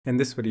In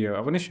this video,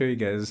 I want to show you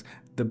guys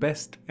the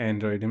best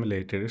Android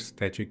emulators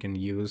that you can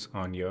use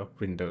on your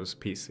Windows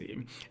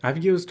PC.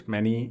 I've used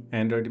many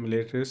Android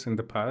emulators in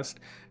the past.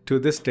 To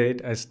this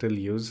date, I still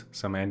use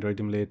some Android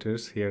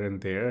emulators here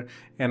and there,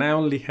 and I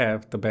only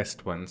have the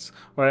best ones,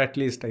 or at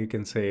least I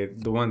can say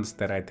the ones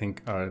that I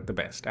think are the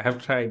best. I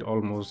have tried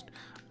almost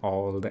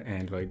all the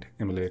Android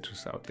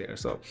emulators out there.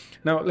 So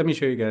now let me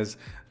show you guys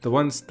the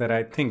ones that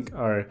I think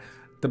are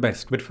the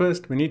best. But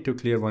first, we need to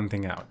clear one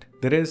thing out.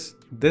 There is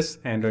this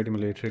Android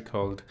emulator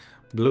called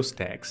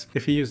BlueStacks.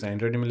 If you use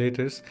Android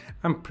emulators,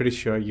 I'm pretty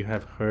sure you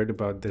have heard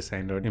about this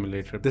Android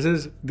emulator. This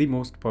is the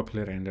most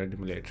popular Android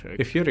emulator.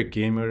 If you're a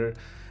gamer,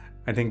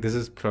 I think this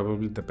is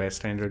probably the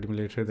best Android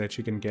emulator that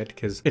you can get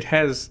because it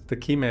has the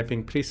key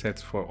mapping presets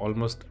for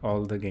almost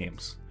all the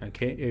games,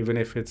 okay, even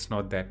if it's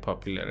not that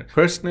popular.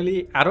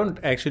 Personally, I don't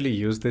actually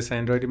use this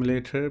Android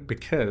emulator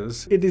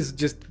because it is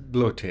just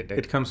bloated.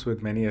 It comes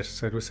with many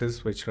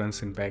services which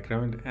runs in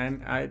background,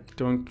 and I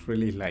don't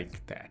really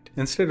like that.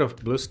 Instead of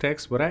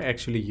BlueStacks, what I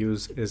actually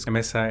use is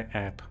MSI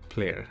App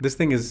Player. This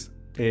thing is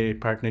a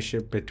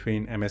partnership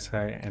between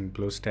MSI and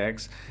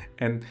BlueStacks,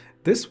 and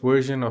this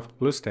version of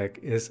BlueStack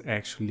is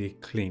actually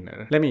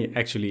cleaner. Let me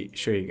actually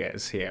show you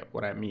guys here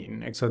what I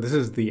mean. So this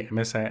is the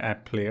MSI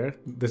App Player.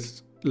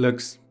 This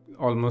looks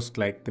almost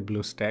like the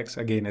BlueStacks.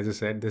 Again, as I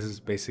said, this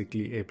is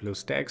basically a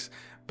BlueStacks,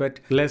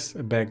 but less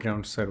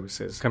background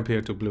services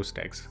compared to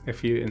BlueStacks.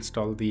 If you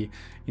install the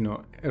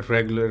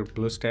regular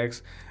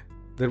BlueStacks,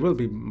 there will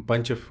be a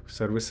bunch of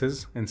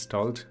services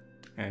installed,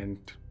 and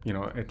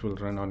it will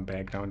run on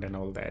background and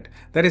all that.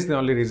 That is the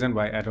only reason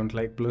why I don't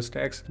like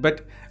BlueStacks.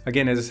 But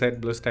again, as I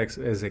said, BlueStacks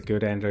is a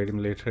good Android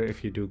emulator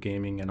if you do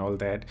gaming and all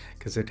that,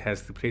 because it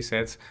has the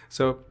presets.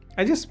 So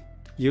I just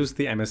use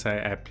the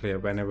MSI App Player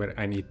whenever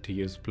I need to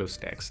use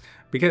BlueStacks,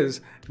 because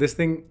this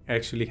thing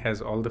actually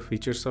has all the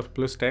features of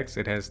BlueStacks.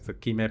 It has the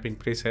key mapping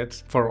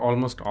presets for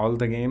almost all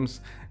the games,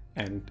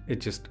 and it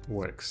just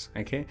works.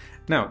 Okay,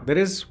 now there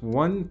is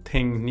one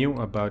thing new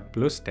about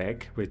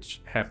BlueStack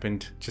which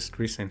happened just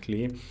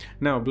recently.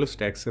 Now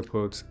BlueStack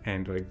supports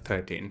Android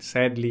 13.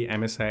 Sadly,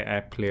 MSI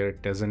App Player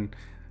doesn't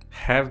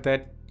have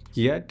that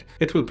yet.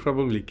 It will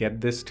probably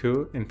get this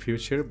too in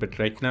future, but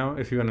right now,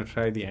 if you want to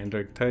try the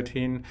Android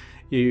 13,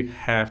 you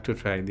have to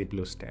try the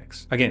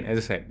BlueStacks. Again, as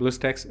I said,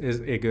 BlueStacks is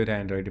a good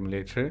Android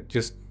emulator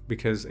just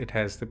because it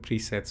has the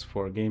presets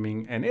for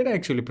gaming, and it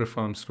actually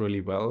performs really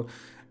well,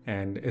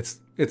 and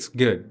it's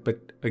good.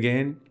 But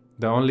again,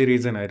 the only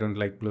reason I don't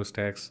like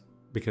BlueStacks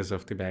because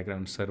of the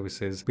background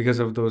services. Because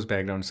of those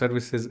background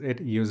services, it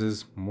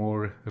uses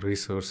more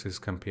resources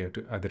compared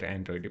to other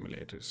Android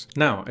emulators.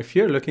 Now, if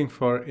you're looking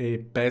for a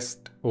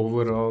best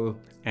overall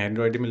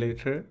Android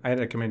emulator, I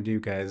recommend you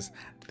guys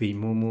the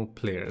Mumu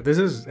Player. This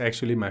is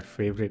actually my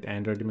favorite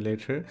Android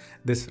emulator.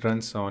 This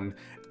runs on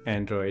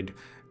Android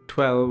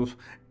 12,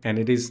 and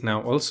it is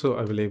now also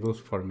available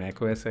for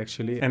macOS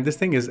actually. And this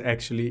thing is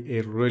actually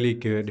a really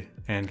good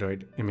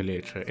Android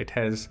emulator. It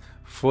has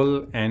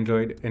full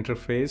Android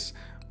interface,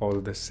 all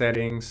the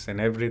settings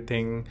and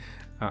everything,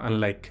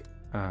 unlike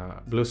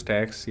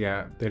BlueStacks.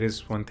 Yeah, there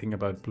is one thing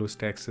about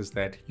BlueStacks is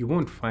that you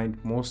won't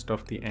find most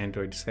of the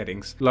Android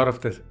settings. A lot of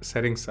the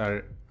settings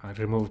are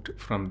removed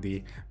from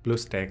the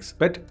BlueStacks,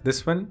 but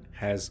this one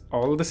has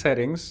all the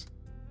settings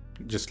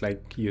just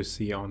like you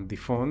see on the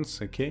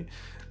phones. Okay,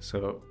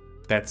 so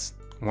that's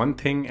one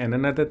thing. And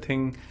another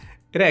thing,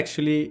 it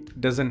actually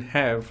doesn't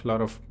have a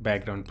lot of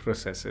background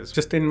processes.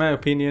 Just in my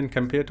opinion,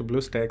 compared to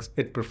BlueStacks,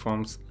 it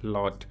performs a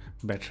lot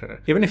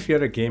better. Even if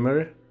you're a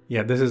gamer,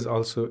 yeah, this is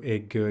also a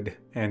good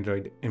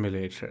Android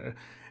emulator.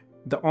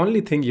 The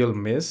only thing you'll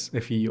miss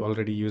if you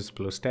already use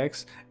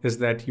BlueStacks is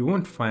that you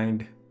won't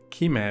find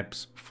key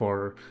maps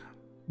for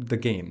the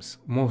games,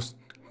 most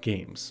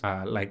games.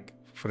 Like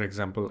for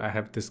example, I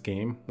have this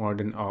game,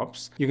 Modern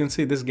Ops. You can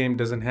see this game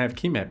doesn't have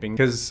key mapping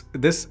because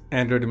this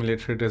Android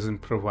emulator doesn't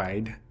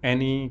provide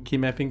any key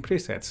mapping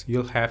presets.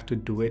 You'll have to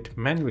do it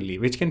manually,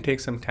 which can take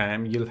some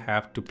time. You'll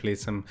have to play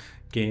some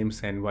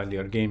games, and while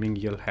you're gaming,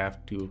 you'll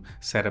have to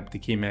set up the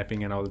key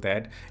mapping and all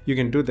that. You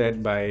can do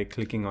that by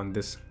clicking on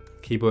this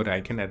keyboard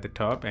icon at the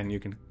top, and you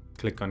can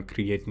click on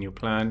create new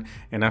plan,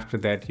 and after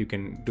that you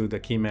can do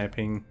the key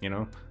mapping,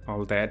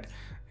 all that.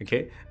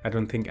 Okay, I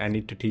don't think I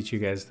need to teach you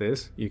guys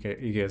this. You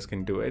guys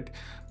can do it.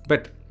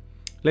 But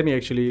let me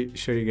actually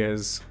show you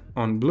guys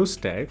on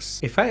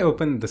BlueStacks. If I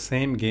open the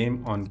same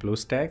game on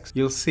BlueStacks,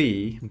 you'll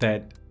see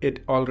that it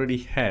already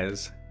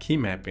has key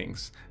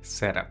mappings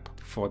set up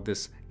for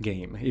this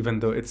game, even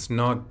though it's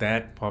not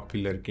that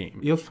popular game.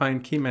 You'll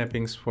find key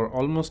mappings for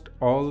almost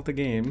all the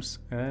games.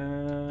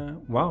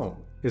 Wow,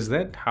 is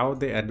that how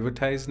they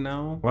advertise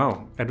now?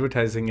 Wow,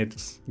 advertising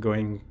it's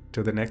going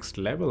to the next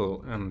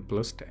level on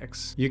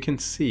BlueStacks. You can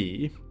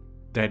see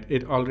that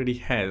it already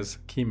has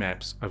key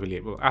maps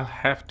available. I'll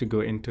have to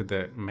go into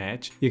the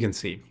match. You can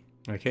see,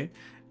 okay,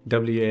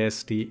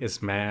 WASD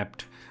is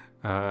mapped.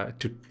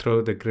 To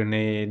throw the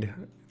grenade,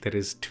 there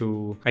is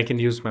 2. I can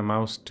use my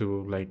mouse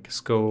to like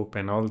scope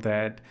and all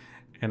that,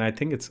 and I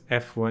think it's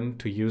F1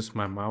 to use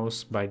my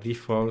mouse by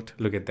default.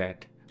 Look at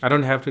that, I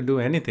don't have to do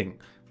anything.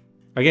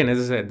 Again, as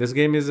I said, this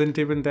game isn't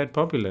even that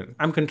popular.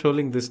 I'm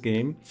controlling this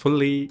game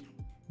fully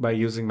by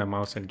using my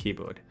mouse and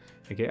keyboard.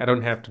 Okay, I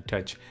don't have to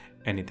touch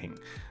anything.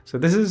 So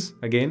this is,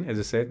 again, as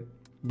I said,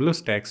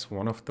 BlueStacks,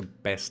 one of the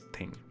best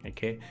thing.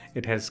 Okay,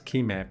 it has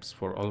key maps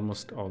for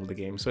almost all the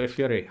games. So if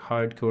you're a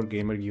hardcore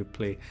gamer, you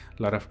play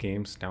a lot of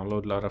games,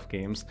 download a lot of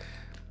games,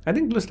 I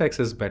think BlueStacks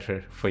is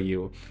better for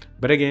you.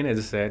 But again, as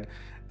I said,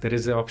 there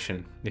is an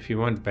option. If you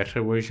want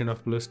better version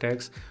of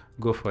BlueStacks,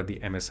 go for the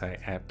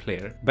MSI app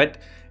player. But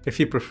if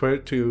you prefer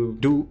to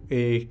do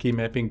a key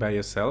mapping by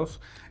yourself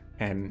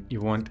and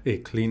you want a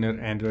cleaner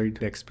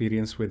Android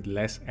experience with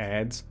less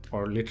ads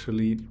or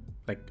literally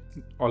like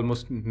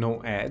almost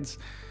no ads,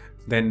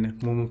 then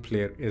Momo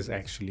Player is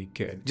actually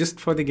good. Just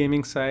for the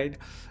gaming side,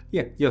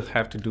 yeah, you'll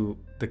have to do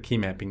the key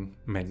mapping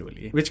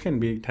manually, which can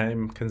be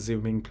time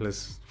consuming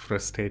plus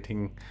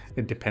frustrating.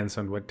 It depends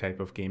on what type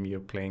of game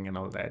you're playing and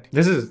all that.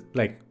 This is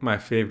like my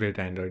favorite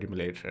Android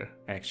emulator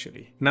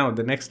actually. Now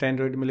the next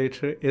Android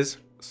emulator is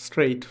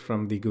straight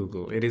from the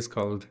Google. It is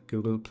called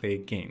Google Play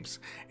Games.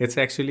 It's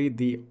actually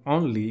the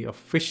only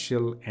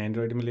official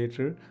Android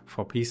emulator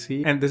for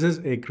PC, and this is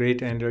a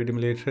great Android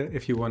emulator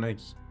if you want to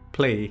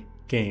play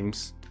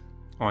games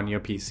on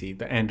your PC,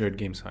 the Android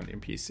games on your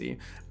PC.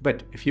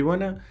 But if you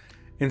want to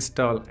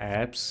install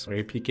apps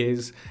or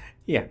APKs,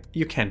 yeah,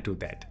 you can't do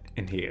that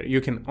in here.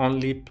 You can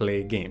only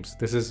play games.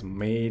 This is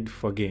made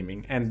for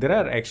gaming, and there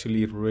are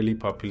actually really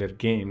popular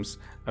games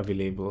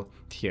available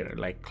here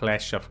like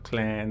Clash of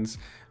Clans,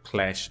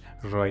 Clash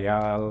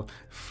Royale,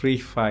 Free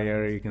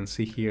Fire. You can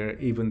see here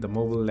even the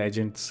Mobile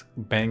Legends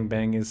Bang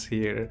Bang is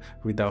here,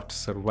 Without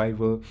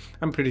Survival.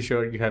 I'm pretty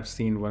sure you have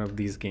seen one of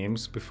these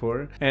games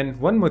before. And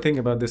one more thing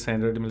about this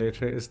Android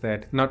emulator is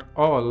that not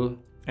all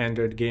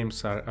Android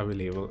games are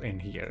available in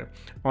here.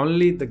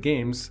 Only the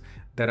games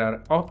that are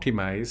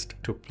optimized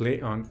to play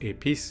on a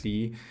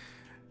PC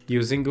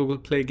using Google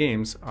Play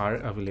Games are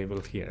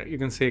available here. You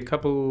can say a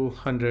couple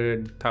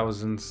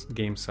 100,000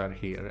 games are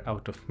here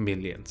out of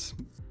millions.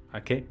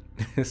 Okay,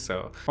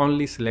 so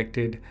only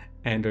selected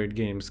Android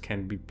games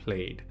can be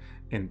played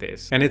in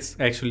this, and it's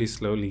actually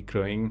slowly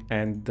growing,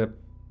 and the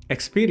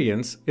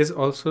experience is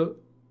also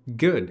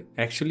good,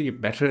 actually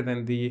better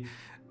than the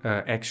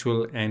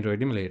actual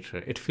Android emulator.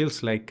 It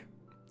feels like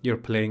you're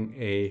playing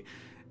a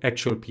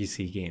actual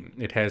PC game.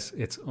 It has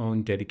its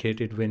own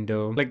dedicated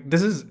window. Like,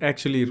 this is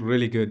actually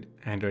really good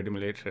Android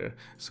emulator.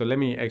 So let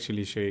me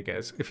actually show you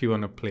guys if you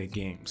want to play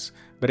games.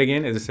 But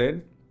again, as I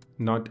said,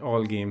 not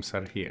all games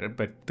are here,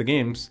 but the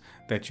games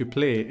that you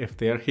play, if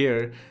they are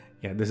here,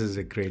 yeah, this is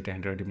a great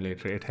Android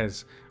emulator. It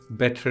has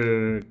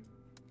better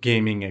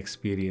gaming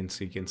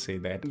experience, you can say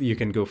that. You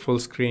can go full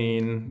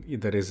screen.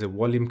 There is a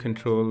volume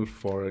control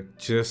for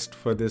just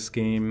for this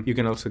game. You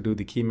can also do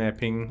the key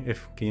mapping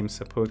if game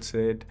supports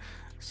it.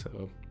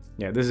 So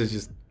yeah, this is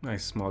just a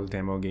small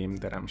demo game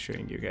that I'm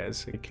showing you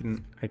guys.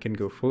 I can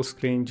go full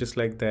screen just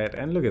like that,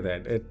 and look at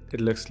that,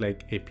 it looks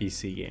like a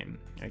PC game.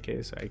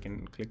 Okay, so I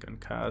can click on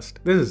cast.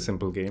 This is a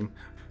simple game.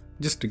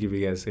 Just to give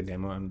you guys a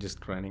demo, I'm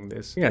just running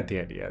this. You got the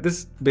idea.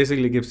 This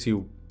basically gives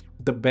you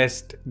the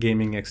best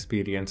gaming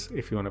experience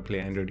if you want to play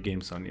Android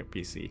games on your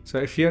PC. So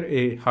if you're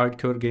a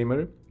hardcore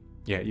gamer,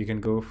 yeah, you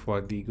can go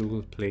for the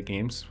Google Play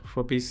Games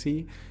for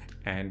PC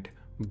and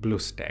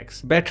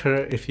BlueStacks.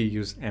 Better if you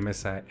use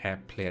MSI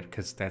app player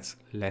because that's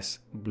less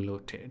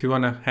bloated. If you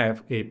want to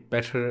have a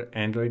better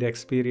Android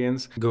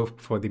experience, go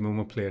for the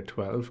Momo Player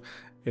 12.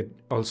 It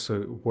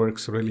also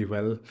works really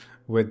well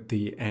with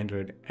the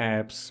Android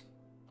apps,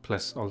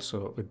 plus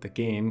also with the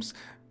games.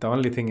 The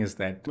only thing is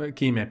that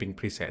key mapping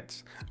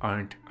presets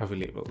aren't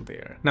available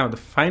there. Now, the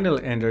final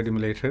Android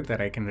emulator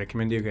that I can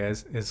recommend you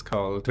guys is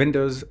called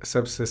Windows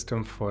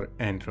Subsystem for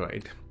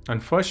Android.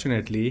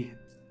 Unfortunately,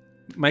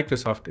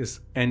 Microsoft is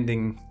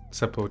ending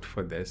support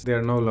for this. They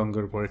are no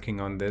longer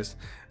working on this.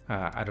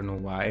 I don't know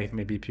why.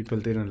 Maybe people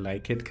didn't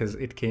like it because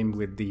it came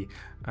with the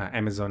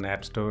Amazon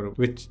App Store,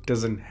 which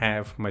doesn't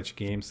have much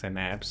games and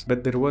apps.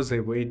 But there was a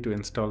way to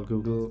install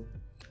Google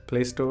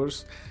Play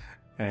Stores.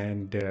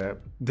 And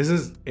this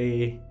is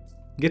a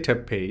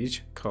GitHub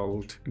page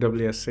called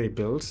WSA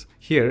Builds.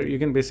 Here you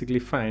can basically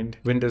find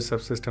Windows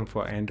Subsystem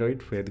for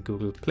Android with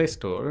Google Play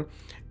Store,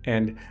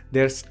 and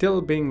they're still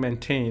being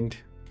maintained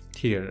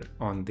here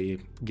on the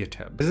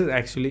GitHub. This is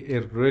actually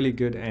a really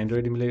good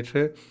Android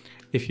emulator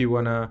if you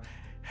want to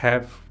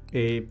have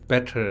the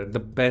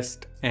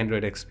best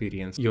Android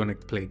experience. You want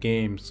to play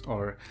games,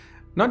 or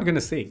not going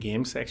to say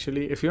games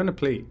actually, if you want to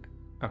play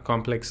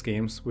complex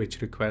games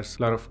which requires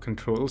a lot of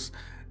controls,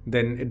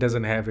 then it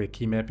doesn't have a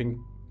key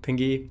mapping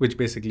thingy, which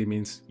basically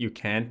means you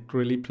can't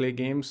really play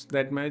games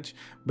that much.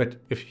 But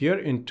if you're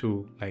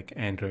into like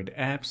Android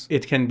apps,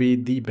 it can be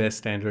the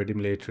best Android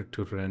emulator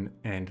to run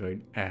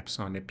Android apps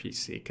on a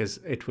PC because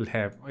it will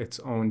have its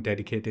own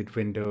dedicated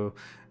window,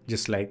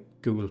 just like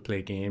Google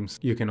Play games.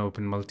 You can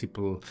open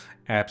multiple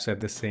apps at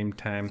the same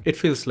time. It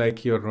feels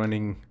like you're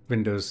running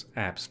Windows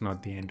apps,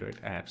 not the Android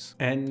apps.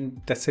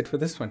 And that's it for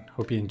this one.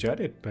 Hope you enjoyed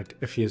it. But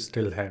if you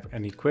still have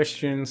any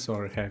questions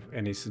or have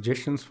any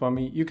suggestions for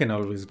me, you can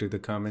always do the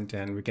comment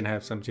and we can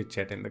have some chit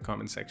chat in the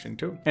comment section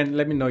too. And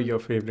let me know your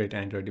favorite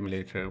Android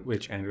emulator.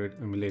 Which Android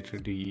emulator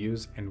do you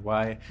use and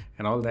why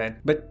and all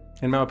that. But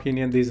in my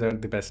opinion, these are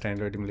the best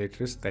Android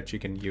emulators that you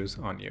can use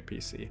on your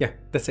PC. Yeah,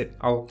 that's it.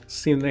 I'll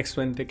see you in the next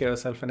one. Take care of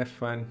yourself and have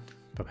fun.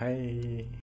 Bye-bye.